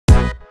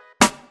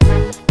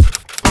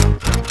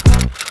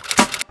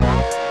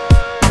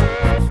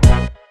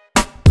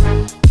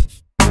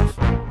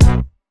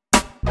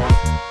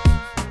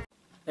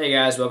Hey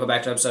guys, welcome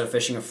back to an episode of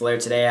Fishing with Flair.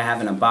 Today I have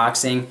an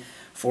unboxing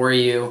for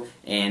you,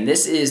 and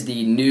this is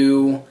the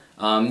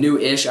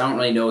new-ish. I don't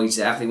really know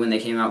exactly when they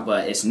came out,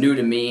 but it's new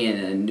to me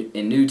and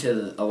new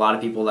to a lot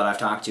of people that I've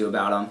talked to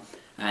about them.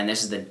 And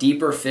this is the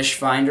Deeper Fish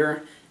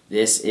Finder.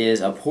 This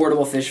is a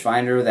portable fish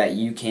finder that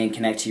you can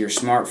connect to your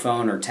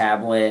smartphone or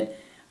tablet,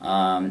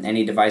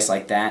 any device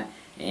like that.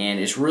 And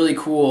it's a really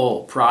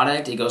cool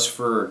product. It goes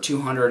for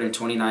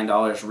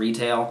 $229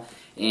 retail,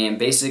 and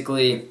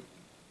basically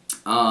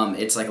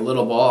it's like a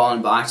little ball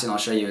unboxed, and I'll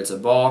show you. It's a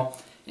ball,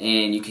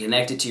 and you can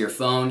connect it to your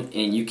phone,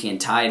 and you can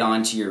tie it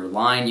onto your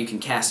line. You can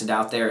cast it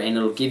out there, and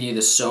it'll give you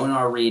the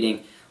sonar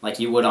reading like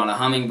you would on a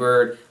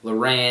hummingbird,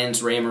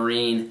 Lorenz, Ray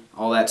Marine,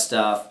 all that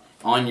stuff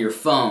on your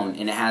phone.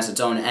 And it has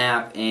its own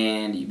app,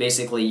 and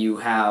you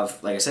have,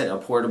 like I said, a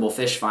portable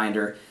fish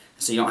finder,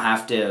 so you don't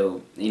have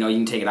to, you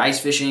can take it ice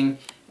fishing.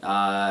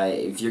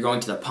 If you're going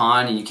to the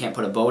pond and you can't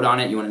put a boat on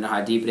it, you want to know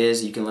how deep it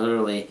is, you can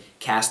literally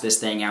cast this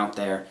thing out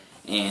there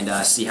and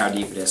see how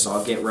deep it is. So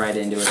I'll get right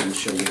into it and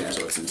show you guys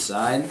what's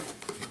inside.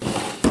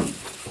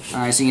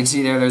 Alright, so you can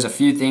see there's a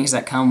few things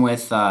that come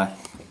with the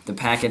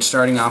package,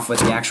 starting off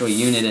with the actual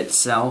unit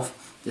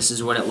itself. This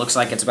is what it looks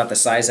like. It's about the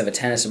size of a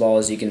tennis ball,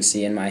 as you can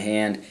see in my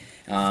hand.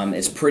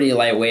 It's pretty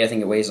lightweight. I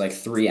think it weighs like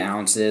 3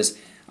 ounces.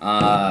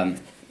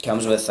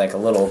 Comes with like a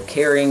little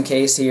carrying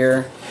case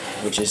here,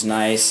 which is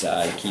nice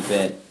to keep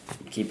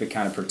it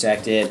kind of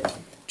protected.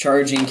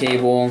 Charging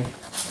cable.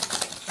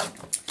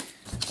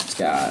 It's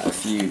got a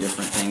few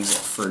different things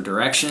for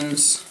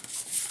directions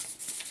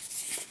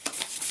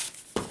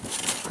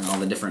and all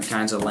the different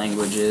kinds of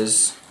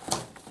languages.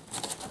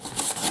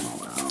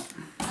 All out.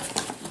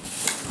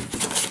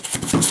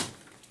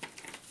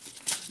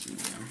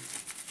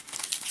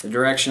 The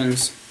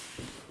directions.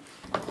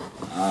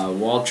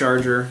 Wall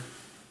charger.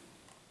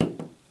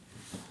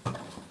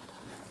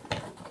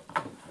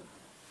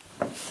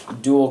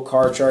 Dual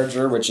car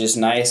charger, which is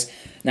nice,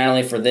 not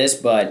only for this,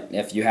 but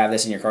if you have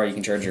this in your car, you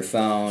can charge your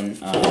phone,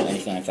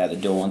 anything like that. The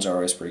dual ones are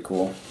always pretty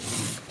cool.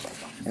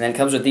 And then it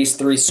comes with these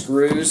 3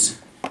 screws,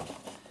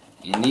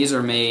 and these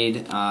are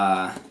made,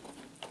 let's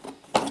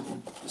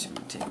see if I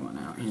can take one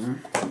out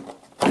here.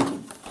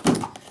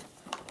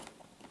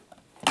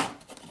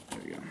 There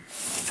we go.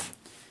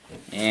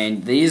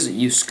 And these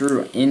you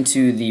screw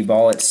into the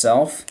ball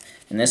itself,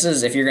 and this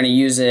is, if you're going to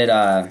use it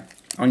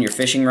on your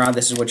fishing rod,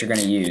 this is what you're going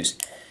to use.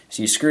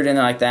 So you screw it in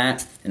there like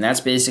that, and that's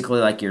basically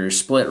like your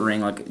split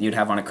ring, like you'd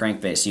have on a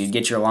crankbait. So you'd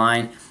get your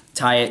line,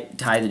 tie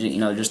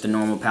the just the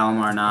normal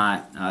Palomar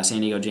knot,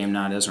 San Diego jam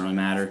knot, doesn't really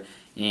matter.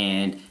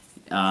 And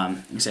like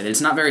I said, it's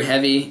not very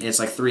heavy. It's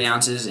like 3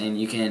 ounces, and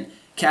you can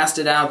cast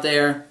it out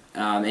there,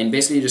 and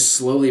basically you just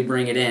slowly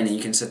bring it in, and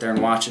you can sit there and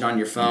watch it on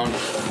your phone.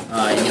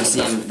 You can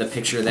see the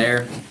picture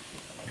there.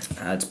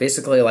 It's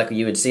basically like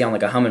you would see on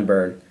like a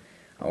hummingbird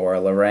or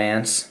a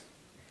Lorenz.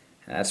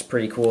 That's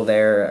pretty cool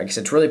there. Like I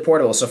said, it's really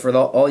portable, so for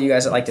all you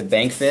guys that like to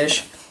bank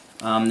fish,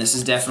 this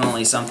is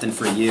definitely something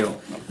for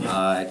you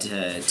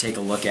to take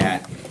a look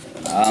at.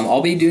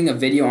 I'll be doing a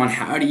video on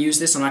how to use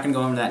this. I'm not going to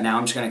go into that now.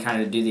 I'm just going to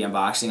kind of do the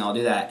unboxing. I'll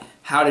do that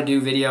how to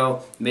do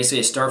video. Basically,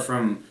 I start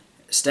from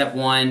step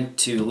 1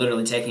 to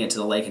literally taking it to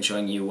the lake and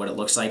showing you what it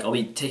looks like. I'll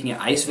be taking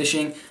it ice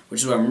fishing,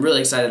 which is what I'm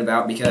really excited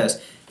about, because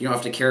you don't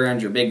have to carry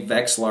around your big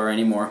Vexilar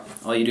anymore.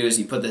 All you do is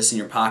you put this in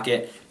your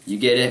pocket, you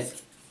get it,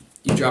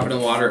 you drop it in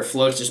the water, it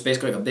floats just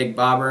basically like a big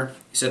bobber.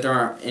 You sit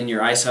there in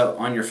your ice hut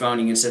on your phone,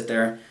 you can sit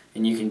there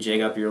and you can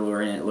jig up your lure,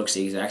 and it looks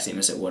the exact same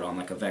as it would on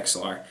like a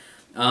Vexilar.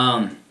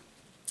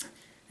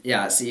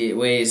 Yeah, see, it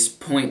weighs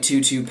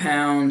 0.22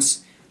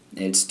 pounds.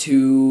 It's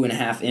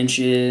 2.5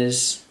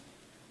 inches.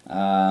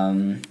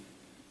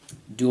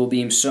 Dual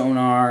beam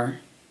sonar.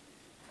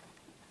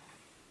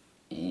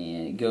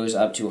 And it goes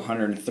up to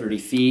 130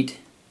 feet.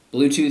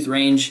 Bluetooth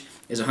range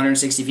is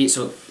 160 feet,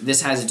 so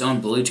this has its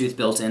own Bluetooth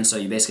built in, so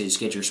you basically just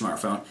get your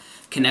smartphone,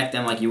 connect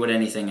them like you would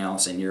anything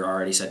else, and you're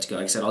already set to go.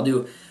 Like I said, I'll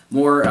do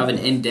more of an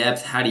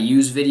in-depth how to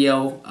use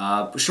video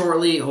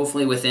shortly,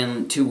 hopefully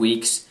within 2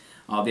 weeks.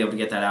 I'll be able to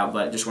get that out,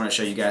 but I just want to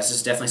show you guys. This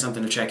is definitely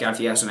something to check out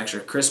if you have some extra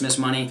Christmas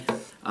money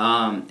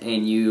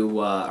and you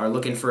are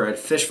looking for a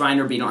fish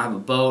finder, but you don't have a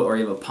boat, or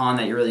you have a pond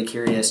that you're really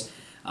curious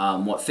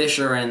what fish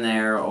are in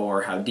there,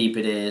 or how deep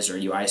it is, or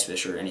you ice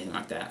fish or anything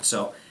like that.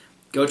 So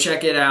go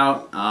check it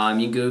out.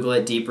 You can Google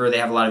it Deeper. They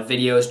have a lot of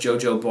videos.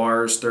 Jojo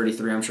Bars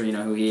 33, I'm sure you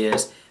know who he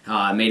is.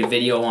 Made a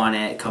video on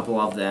it, a couple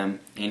of them,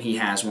 and he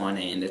has one,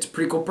 and it's a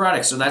pretty cool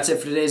product. So that's it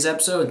for today's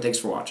episode, and thanks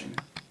for watching.